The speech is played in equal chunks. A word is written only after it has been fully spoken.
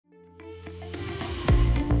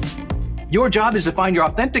Your job is to find your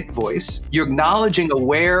authentic voice, your acknowledging,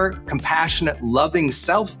 aware, compassionate, loving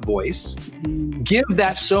self voice. Give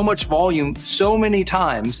that so much volume so many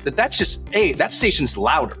times that station's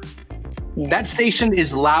louder. Yeah. That station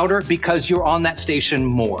is louder because you're on that station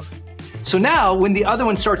more. So now when the other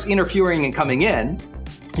one starts interfering and coming in,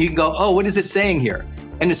 you can go, oh, what is it saying here?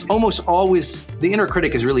 And it's almost always, the inner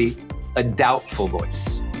critic is really a doubtful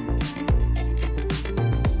voice.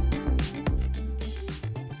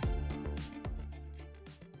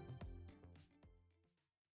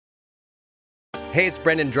 Hey, it's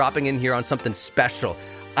Brendan dropping in here on something special.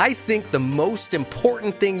 I think the most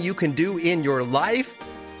important thing you can do in your life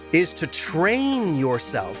is to train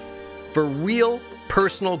yourself for real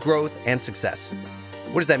personal growth and success.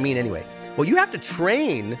 What does that mean anyway? Well, you have to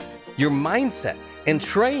train your mindset and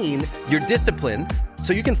train your discipline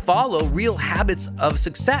so you can follow real habits of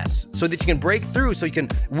success, so that you can break through, so you can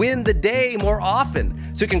win the day more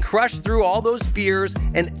often, so you can crush through all those fears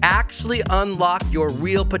and actually unlock your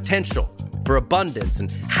real potential for abundance and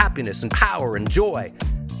happiness and power and joy.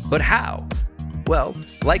 But how? Well,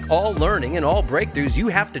 like all learning and all breakthroughs, you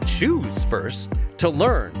have to choose first to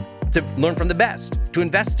learn from the best, to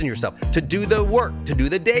invest in yourself, to do the work, to do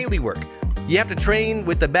the daily work. You have to train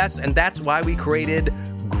with the best, and that's why we created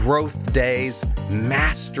Growth Day's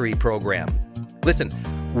Mastery Program. Listen,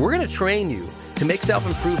 we're going to train you to make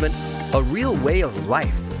self-improvement a real way of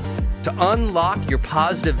life, to unlock your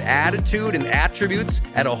positive attitude and attributes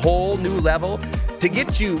at a whole new level, to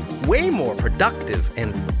get you way more productive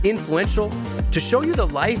and influential, to show you the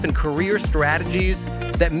life and career strategies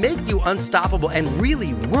that make you unstoppable and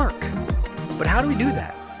really work. But how do we do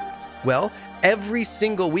that? Well, every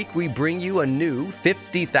single week we bring you a new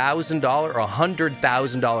 $50,000 or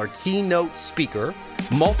 $100,000 keynote speaker,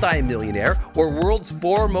 multimillionaire, or world's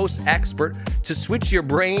foremost expert to switch your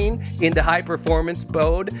brain into high performance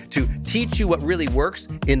mode, to teach you what really works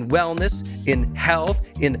in wellness, in health,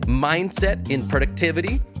 in mindset, in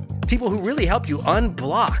productivity. People who really help you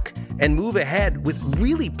unblock and move ahead with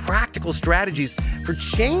really practical strategies for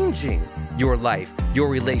changing your life, your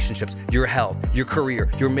relationships, your health, your career,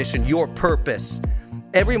 your mission, your purpose.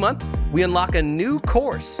 Every month, we unlock a new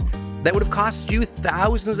course that would have cost you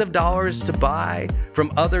thousands of dollars to buy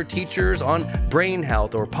from other teachers on brain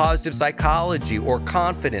health or positive psychology or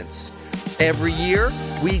confidence. Every year,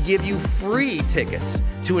 we give you free tickets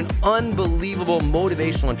to an unbelievable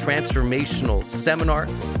motivational and transformational seminar.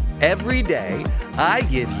 Every day, I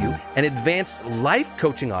give you an advanced life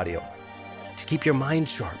coaching audio to keep your mind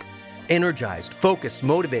sharp, energized, focused,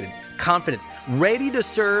 motivated, confident, ready to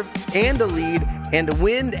serve and to lead and to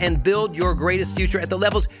win and build your greatest future at the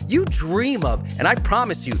levels you dream of. And I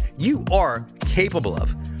promise you, you are capable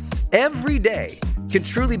of. Every day can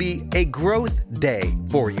truly be a growth day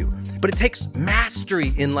for you. But it takes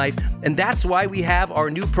mastery in life, and that's why we have our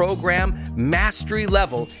new program, Mastery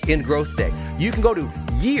Level in Growth Day. You can go to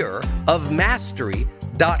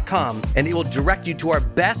yearofmastery.com, and it will direct you to our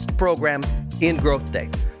best program in Growth Day.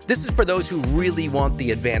 This is for those who really want the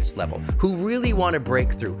advanced level, who really want to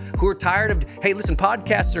break through, who are tired of, hey, listen,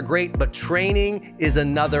 podcasts are great, but training is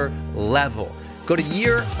another level. Go to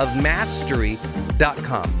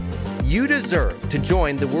yearofmastery.com. You deserve to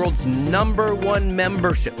join the world's #1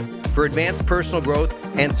 membership for advanced personal growth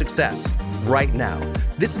and success right now.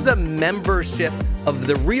 This is a membership of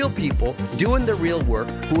the real people doing the real work,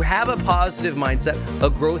 who have a positive mindset, a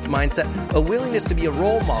growth mindset, a willingness to be a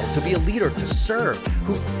role model, to be a leader, to serve,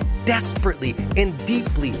 who desperately and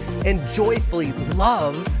deeply and joyfully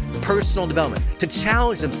love personal development, to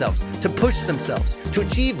challenge themselves, to push themselves, to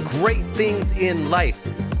achieve great things in life.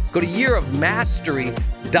 Go to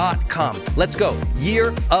yearofmastery.com. Let's go.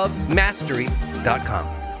 yearofmastery.com.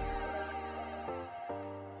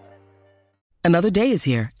 Another day is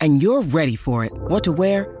here, and you're ready for it. What to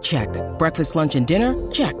wear? Check. Breakfast, lunch, and dinner?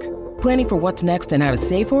 Check. Planning for what's next and how to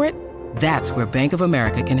save for it? That's where Bank of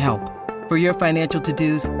America can help. For your financial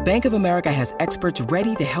to-dos, Bank of America has experts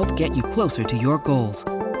ready to help get you closer to your goals.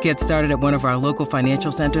 Get started at one of our local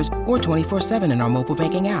financial centers or 24/7 in our mobile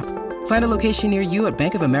banking app. Find a location near you at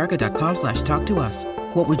bankofamerica.com/talktous.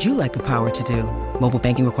 What would you like the power to do? Mobile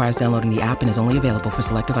banking requires downloading the app and is only available for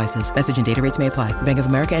select devices. Message and data rates may apply. Bank of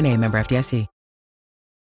America NA, member FDIC.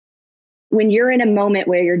 When you're in a moment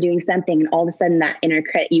where you're doing something and all of a sudden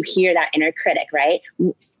you hear that inner critic, right?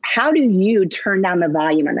 How do you turn down the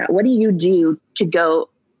volume on that? What do you do to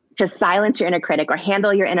silence your inner critic or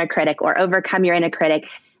handle your inner critic or overcome your inner critic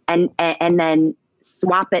and then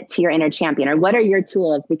swap it to your inner champion? Or what are your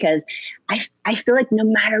tools? Because I feel like no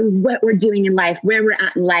matter what we're doing in life, where we're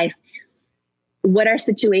at in life, what our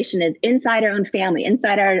situation is inside our own family,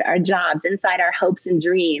 inside our jobs, inside our hopes and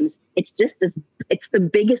dreams. It's just this, it's the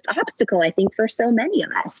biggest obstacle, I think, for so many of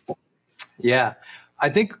us. Yeah. I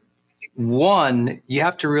think one, you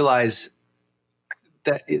have to realize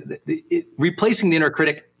that replacing the inner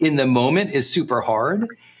critic in the moment is super hard.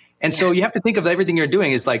 And so you have to think of everything you're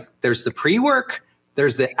doing is like, there's the pre-work,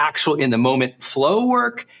 there's the actual in the moment flow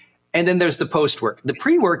work, and then there's the post work. The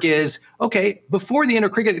pre-work is, okay, before the inner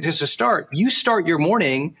critic is to start, you start your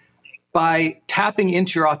morning by tapping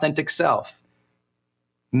into your authentic self,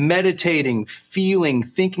 meditating, feeling,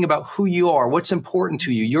 thinking about who you are, what's important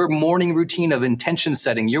to you, your morning routine of intention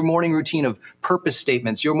setting, your morning routine of purpose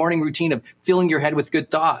statements, your morning routine of filling your head with good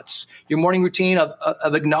thoughts, your morning routine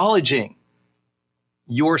of acknowledging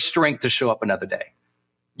your strength to show up another day,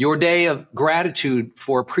 your day of gratitude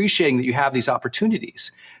for appreciating that you have these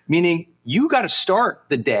opportunities. Meaning you got to start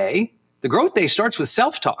the day. The growth day starts with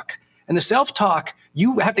self-talk. And the self-talk,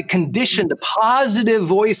 you have to condition the positive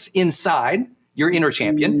voice inside your inner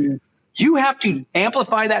champion. You have to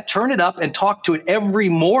amplify that, turn it up, and talk to it every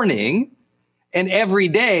morning and every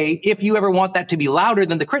day if you ever want that to be louder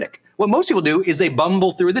than the critic. What most people do is they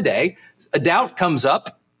bumble through the day. A doubt comes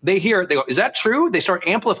up. They hear it. They go, is that true? They start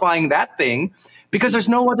amplifying that thing because there's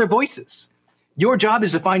no other voices. Your job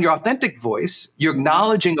is to find your authentic voice, your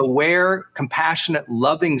acknowledging, aware, compassionate,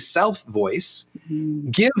 loving self voice.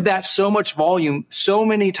 Give that so much volume so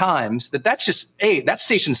many times that's just, that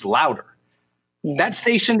station's louder. Yeah. That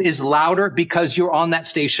station is louder because you're on that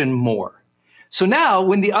station more. So now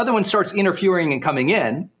when the other one starts interfering and coming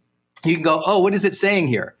in, you can go, oh, what is it saying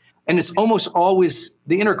here? And it's almost always,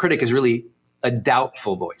 the inner critic is really a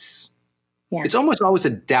doubtful voice. Yeah. It's almost always a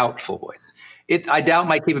doubtful voice. I doubt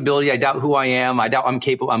my capability. I doubt who I am. I doubt I'm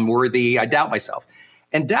capable. I'm worthy. I doubt myself.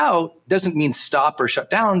 And doubt doesn't mean stop or shut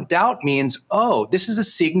down. Doubt means, oh, this is a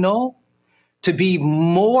signal to be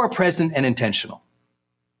more present and intentional.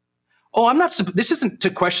 Oh, this isn't to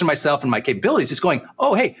question myself and my capabilities. It's going,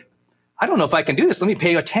 oh, hey, I don't know if I can do this. Let me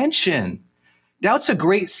pay attention. Doubt's a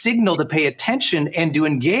great signal to pay attention and to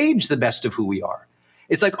engage the best of who we are.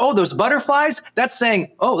 It's like, oh, those butterflies, that's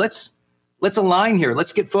saying, oh, let's align here.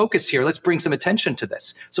 Let's get focused here. Let's bring some attention to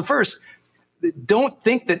this. So first, don't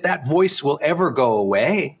think that voice will ever go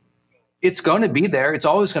away. It's going to be there. It's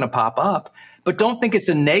always going to pop up. But don't think it's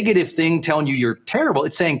a negative thing telling you you're terrible.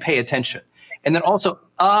 It's saying pay attention. And then also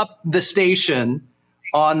up the station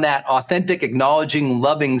on that authentic, acknowledging,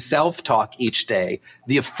 loving self-talk each day,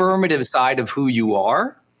 the affirmative side of who you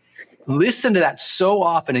are. Listen to that so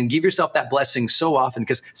often and give yourself that blessing so often,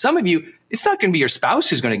 because some of you, it's not going to be your spouse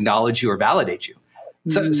who's going to acknowledge you or validate you.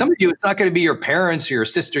 So, some of you, it's not going to be your parents or your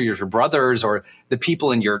sister, your brothers, or the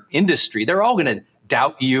people in your industry. They're all going to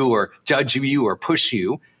doubt you or judge you or push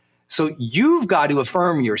you. So you've got to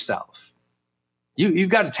affirm yourself. You've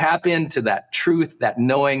got to tap into that truth, that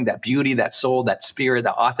knowing, that beauty, that soul, that spirit,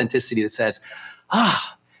 that authenticity that says,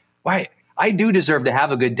 why? I do deserve to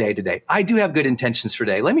have a good day today. I do have good intentions for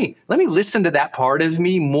today. Let me listen to that part of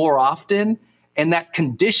me more often. And that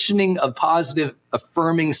conditioning of positive,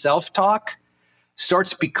 affirming self-talk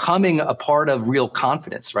starts becoming a part of real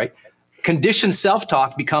confidence, right? Conditioned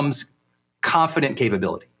self-talk becomes confident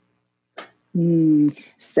capability.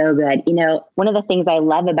 So good. You know, one of the things I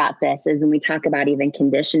love about this is when we talk about even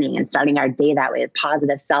conditioning and starting our day that way with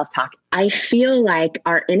positive self-talk, I feel like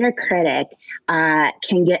our inner critic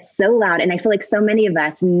can get so loud. And I feel like so many of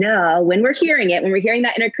us know when we're hearing it, when we're hearing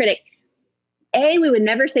that inner critic, A, we would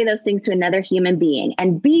never say those things to another human being.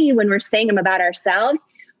 And B, when we're saying them about ourselves,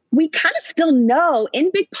 we kind of still know,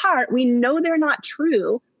 in big part, we know they're not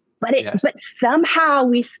true, but but somehow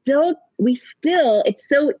we still, it's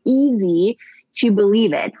so easy to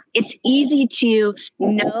believe it. It's easy to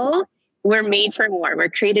know we're made for more. We're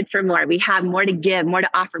created for more. We have more to give, more to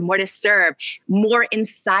offer, more to serve, more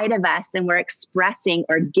inside of us than we're expressing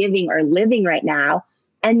or giving or living right now.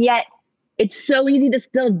 And yet it's so easy to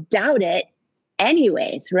still doubt it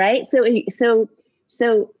anyways, right? So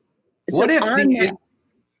what if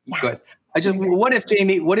what if,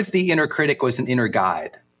 Jamie, what if the inner critic was an inner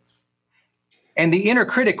guide? And the inner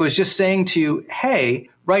critic was just saying to you, hey,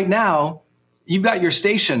 right now, you've got your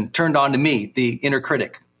station turned on to me, the inner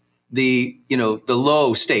critic, the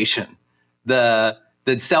low station, the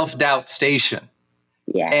self-doubt station.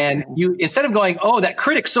 Yeah. And you, instead of going, oh, that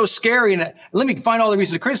critic's so scary, and let me find all the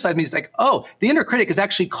reasons to criticize me, it's like, oh, the inner critic is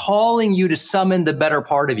actually calling you to summon the better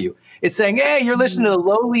part of you. It's saying, hey, you're listening to the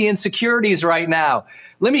lowly insecurities right now.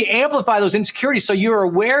 Let me amplify those insecurities so you're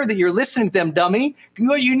aware that you're listening to them, dummy.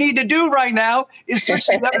 What you need to do right now is switch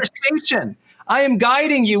to the other station. I am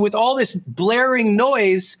guiding you with all this blaring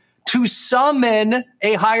noise to summon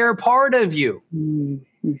a higher part of you.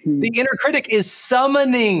 Mm-hmm. The inner critic is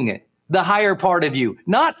summoning the higher part of you,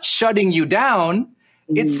 not shutting you down.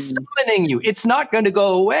 It's summoning you. It's not going to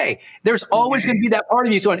go away. There's always going to be that part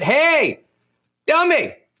of you going, hey,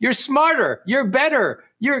 dummy, you're smarter, you're better.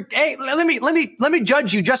 Hey, let me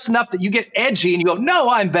judge you just enough that you get edgy and you go, no,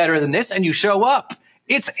 I'm better than this. And you show up.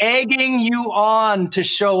 It's egging you on to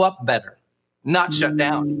show up better, not shut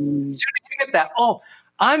down. As soon as you get that, oh,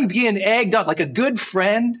 I'm being egged on like a good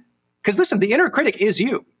friend. Because listen, the inner critic is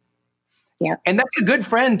you. Yeah. And that's a good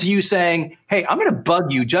friend to you saying, hey, I'm going to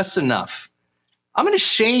bug you just enough. I'm going to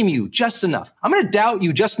shame you just enough. I'm going to doubt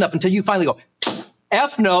you just enough until you finally go,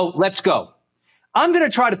 F no, let's go. I'm going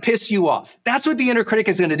to try to piss you off. That's what the inner critic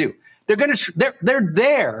is going to do. They're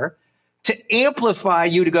there to amplify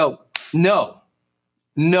you to go, no,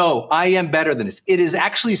 I am better than this. It is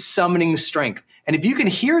actually summoning strength. And if you can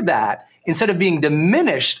hear that, instead of being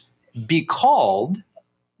diminished, be called.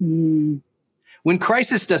 When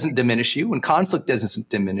crisis doesn't diminish you, when conflict doesn't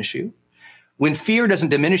diminish you, when fear doesn't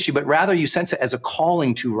diminish you, but rather you sense it as a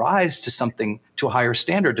calling to rise to something, to a higher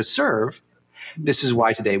standard, to serve. This is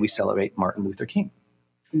why today we celebrate Martin Luther King.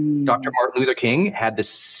 Dr. Martin Luther King had the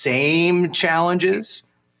same challenges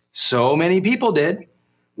so many people did.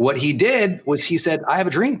 What he did was he said, I have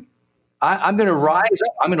a dream. I'm going to rise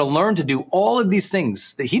up. I'm going to learn to do all of these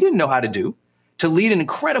things that he didn't know how to do, to lead an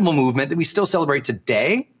incredible movement that we still celebrate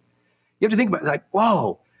today. You have to think about it, like,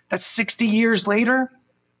 whoa, that's 60 years later.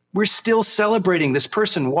 We're still celebrating this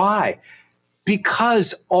person. Why?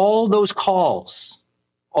 Because all those calls,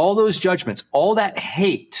 all those judgments, all that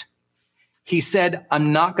hate, he said,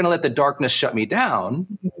 I'm not going to let the darkness shut me down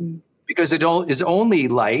because it is only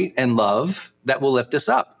light and love that will lift us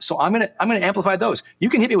up. So I'm going to amplify those. You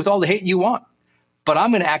can hit me with all the hate you want, but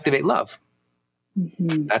I'm going to activate love.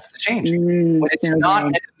 That's the change. When it's so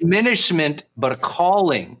not a diminishment, but a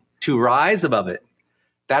calling to rise above it,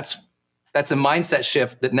 that's a mindset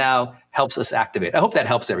shift that now helps us activate. I hope that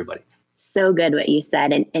helps everybody. So good what you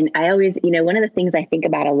said. And I always, one of the things I think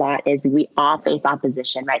about a lot is we all face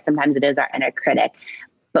opposition, right? Sometimes it is our inner critic,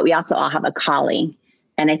 but we also all have a calling.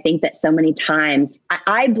 And I think that so many times,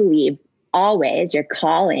 I believe always your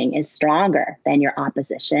calling is stronger than your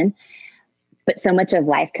opposition. But so much of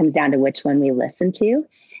life comes down to which one we listen to.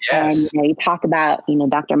 Yes. And you talk about,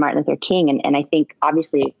 Dr. Martin Luther King, and I think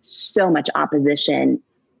obviously so much opposition,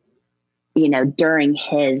 during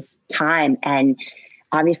his time, and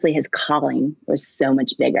obviously his calling was so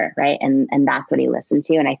much bigger, right? And that's what he listened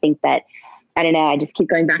to. And I think that, I don't know, I just keep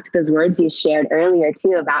going back to those words you shared earlier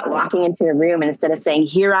too, about walking into a room and instead of saying,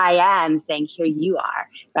 here I am, saying, here you are,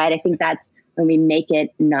 right? I think that's when we make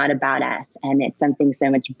it not about us and it's something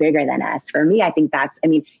so much bigger than us. For me, I think that's,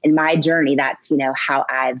 in my journey, that's, how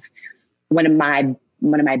one of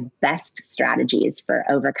my best strategies for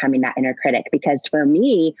overcoming that inner critic, because for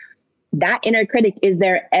me, that inner critic is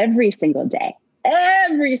there every single day.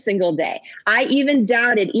 Every single day. I even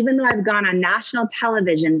doubted, even though I've gone on national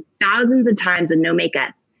television thousands of times with no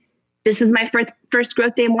makeup. This is my first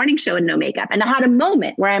Growth Day morning show in no makeup. And I had a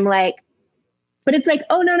moment where I'm like, but it's like,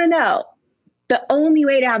 oh, no. The only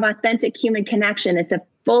way to have authentic human connection is to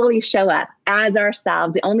fully show up as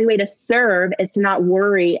ourselves. The only way to serve is to not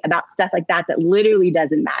worry about stuff like that literally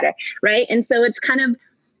doesn't matter, right? And so it's kind of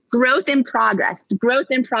growth in progress, growth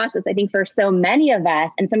in process, I think for so many of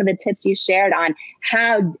us, and some of the tips you shared on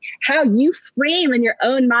how you frame in your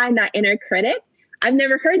own mind that inner critic. I've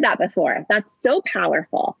never heard that before. That's so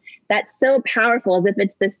powerful. That's so powerful, as if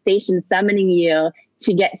it's the station summoning you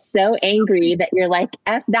to get so angry that you're like,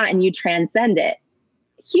 F that, and you transcend it.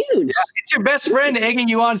 Huge. Yeah, it's your best friend egging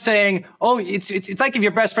you on saying, oh, it's like if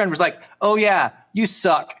your best friend was like, oh yeah, you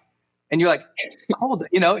suck. And you're like, hold it.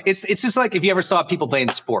 It's just like if you ever saw people playing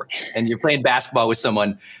sports and you're playing basketball with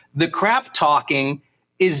someone, the crap talking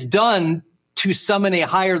is done to summon a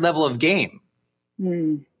higher level of game.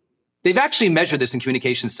 They've actually measured this in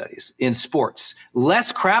communication studies in sports.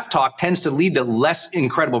 Less crap talk tends to lead to less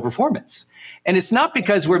incredible performance. And it's not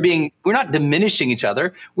because we're not diminishing each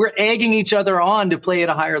other. We're egging each other on to play at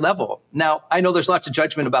a higher level. Now, I know there's lots of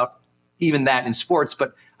judgment about even that in sports,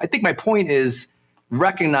 but I think my point is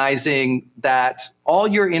recognizing that all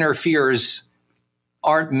your inner fears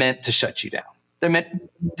aren't meant to shut you down. They're meant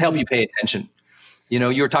to help you pay attention. You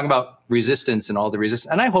were talking about resistance and all the resistance.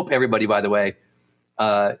 And I hope everybody, by the way,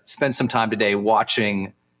 spend some time today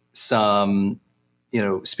watching some,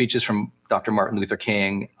 speeches from Dr. Martin Luther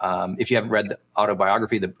King. If you haven't read the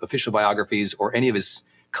autobiography, the official biographies, or any of his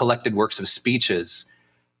collected works of speeches,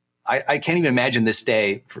 I can't even imagine this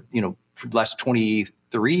day for the last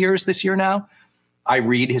 23 years this year now. I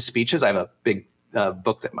read his speeches. I have a big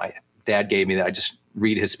book that my dad gave me that I just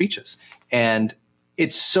read his speeches. And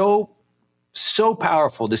it's so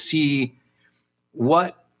powerful to see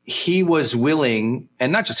what he was willing,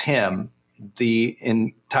 and not just him, the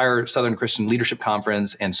entire Southern Christian Leadership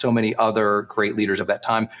Conference and so many other great leaders of that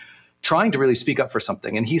time trying to really speak up for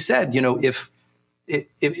something. And he said, if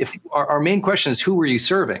our main question is, who were you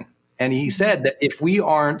serving? And he said that if we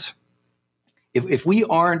aren't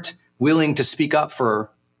willing to speak up for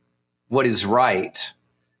what is right,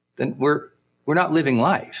 then we're not living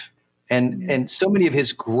life. And so many of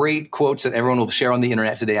his great quotes that everyone will share on the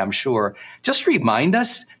internet today, I'm sure, just remind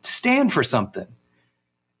us to stand for something.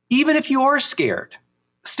 Even if you are scared,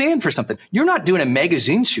 stand for something. You're not doing a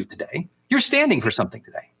magazine shoot today. You're standing for something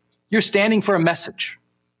today. You're standing for a message.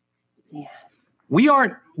 Yeah. We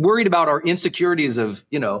aren't worried about our insecurities of,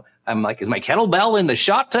 I'm like, is my kettlebell in the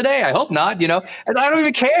shot today? I hope not, and I don't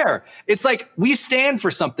even care. It's like we stand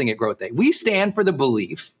for something at Growth Day. We stand for the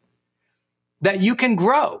belief that you can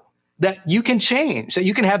grow, that you can change, that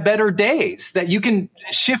you can have better days, that you can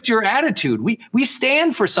shift your attitude. We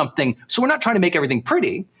stand for something. So we're not trying to make everything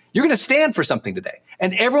pretty. You're going to stand for something today.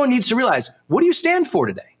 And everyone needs to realize, what do you stand for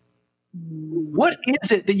today? What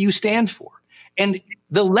is it that you stand for? And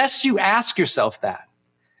the less you ask yourself that,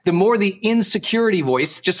 the more the insecurity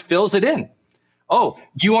voice just fills it in. Oh,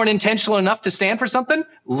 you aren't intentional enough to stand for something?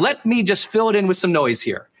 Let me just fill it in with some noise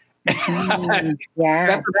here. Yeah. That's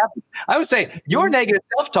what happens. I would say your negative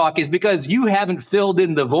self-talk is because you haven't filled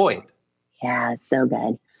in the void. Yeah, so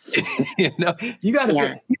good. You got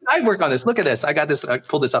to. I work on this. Look at this. I got this. I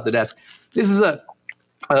pulled this off the desk. This is a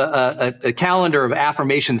calendar of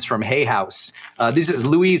affirmations from Hay House. This is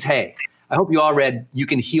Louise Hay. I hope you all read "You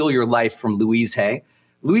Can Heal Your Life" from Louise Hay.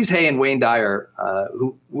 Louise Hay and Wayne Dyer,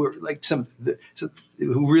 who were like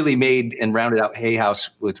who really made and rounded out Hay House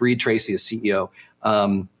with Reed Tracy as CEO.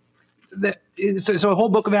 It's a whole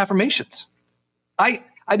book of affirmations. I've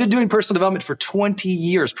been doing personal development for 20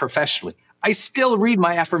 years professionally. I still read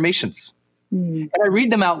my affirmations and I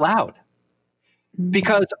read them out loud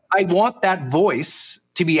because I want that voice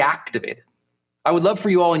to be activated. I would love for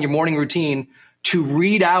you all in your morning routine to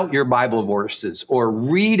read out your Bible verses or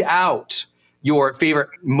read out your favorite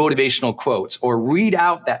motivational quotes or read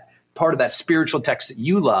out that part of that spiritual text that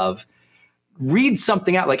you love. Read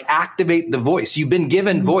something out, like activate the voice. You've been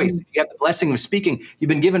given voice. If you have the blessing of speaking, you've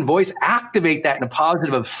been given voice. Activate that in a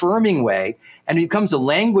positive, affirming way. And it becomes a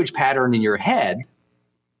language pattern in your head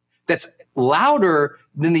that's louder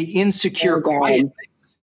than the insecure, quiet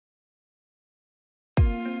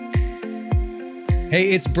things.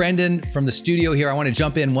 Hey, it's Brendan from the studio here. I want to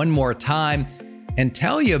jump in one more time and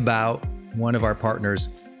tell you about one of our partners,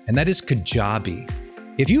 and that is Kajabi.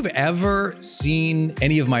 If you've ever seen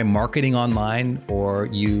any of my marketing online, or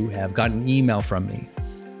you have gotten an email from me,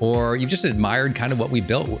 or you've just admired kind of what we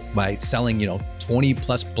built by selling, 20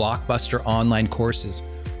 plus blockbuster online courses,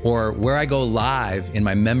 or where I go live in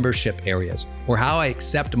my membership areas, or how I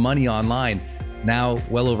accept money online, now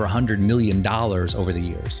well over $100 million over the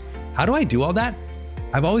years. How do I do all that?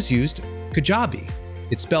 I've always used Kajabi.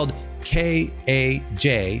 It's spelled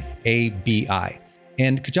Kajabi.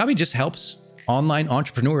 And Kajabi just helps online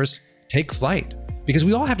entrepreneurs take flight, because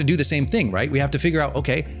we all have to do the same thing, right? We have to figure out,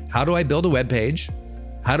 okay, how do I build a web page?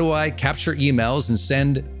 How do I capture emails and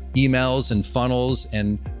send emails and funnels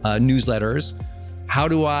and newsletters? How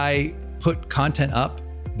do I put content up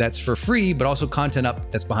that's for free, but also content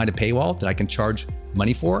up that's behind a paywall that I can charge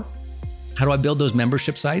money for? How do I build those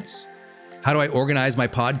membership sites? How do I organize my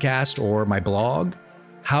podcast or my blog?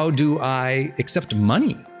 How do I accept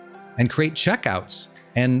money and create checkouts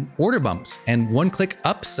and order bumps and one-click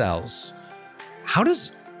upsells? How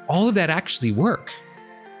does all of that actually work?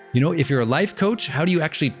 If you're a life coach, how do you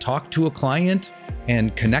actually talk to a client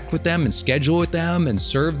and connect with them and schedule with them and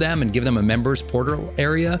serve them and give them a members portal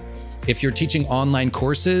area? If you're teaching online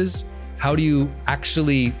courses, how do you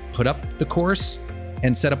actually put up the course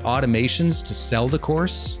and set up automations to sell the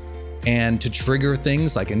course and to trigger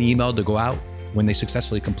things like an email to go out when they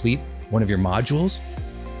successfully complete one of your modules?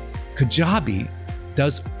 Kajabi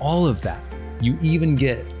does all of that. You even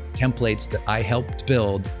get templates that I helped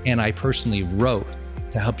build and I personally wrote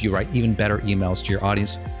to help you write even better emails to your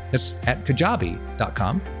audience. That's at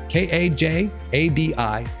kajabi.com, Kajabi.com.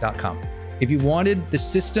 If you wanted the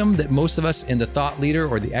system that most of us in the thought leader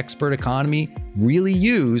or the expert economy really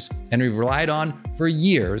use and we've relied on for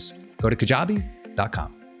years, go to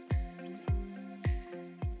kajabi.com.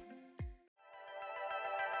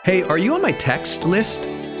 Hey, are you on my text list?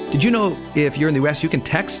 Did you know if you're in the US, you can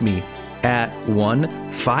text me at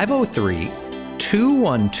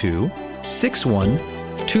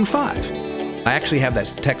 1-503-212-6125. I actually have that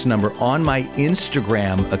text number on my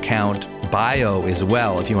Instagram account bio as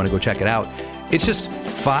well, if you want to go check it out. It's just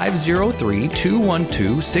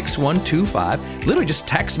 503-212-6125. Literally just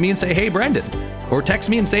text me and say, hey, Brendan. Or text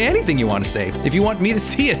me and say anything you want to say. If you want me to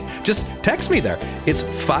see it, just text me there. It's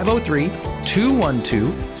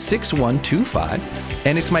 503-212-6125.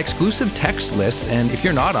 And it's my exclusive text list. And if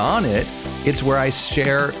you're not on it, it's where I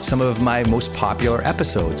share some of my most popular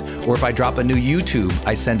episodes. Or if I drop a new YouTube,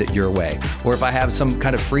 I send it your way. Or if I have some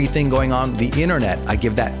kind of free thing going on the internet, I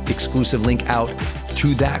give that exclusive link out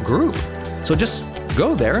to that group. So just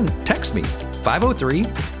go there and text me.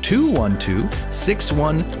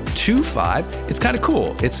 503-212-6125. It's kind of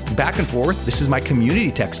cool. It's back and forth. This is my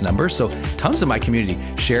community text number. So tons of my community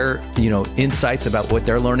share, insights about what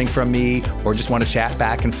they're learning from me, or just want to chat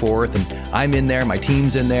back and forth. And I'm in there. My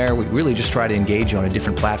team's in there. We really just try to engage you on a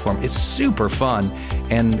different platform. It's super fun.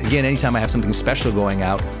 And again, anytime I have something special going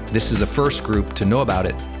out, this is the first group to know about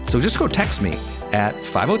it. So just go text me at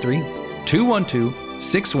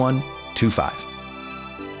 503-212-6125.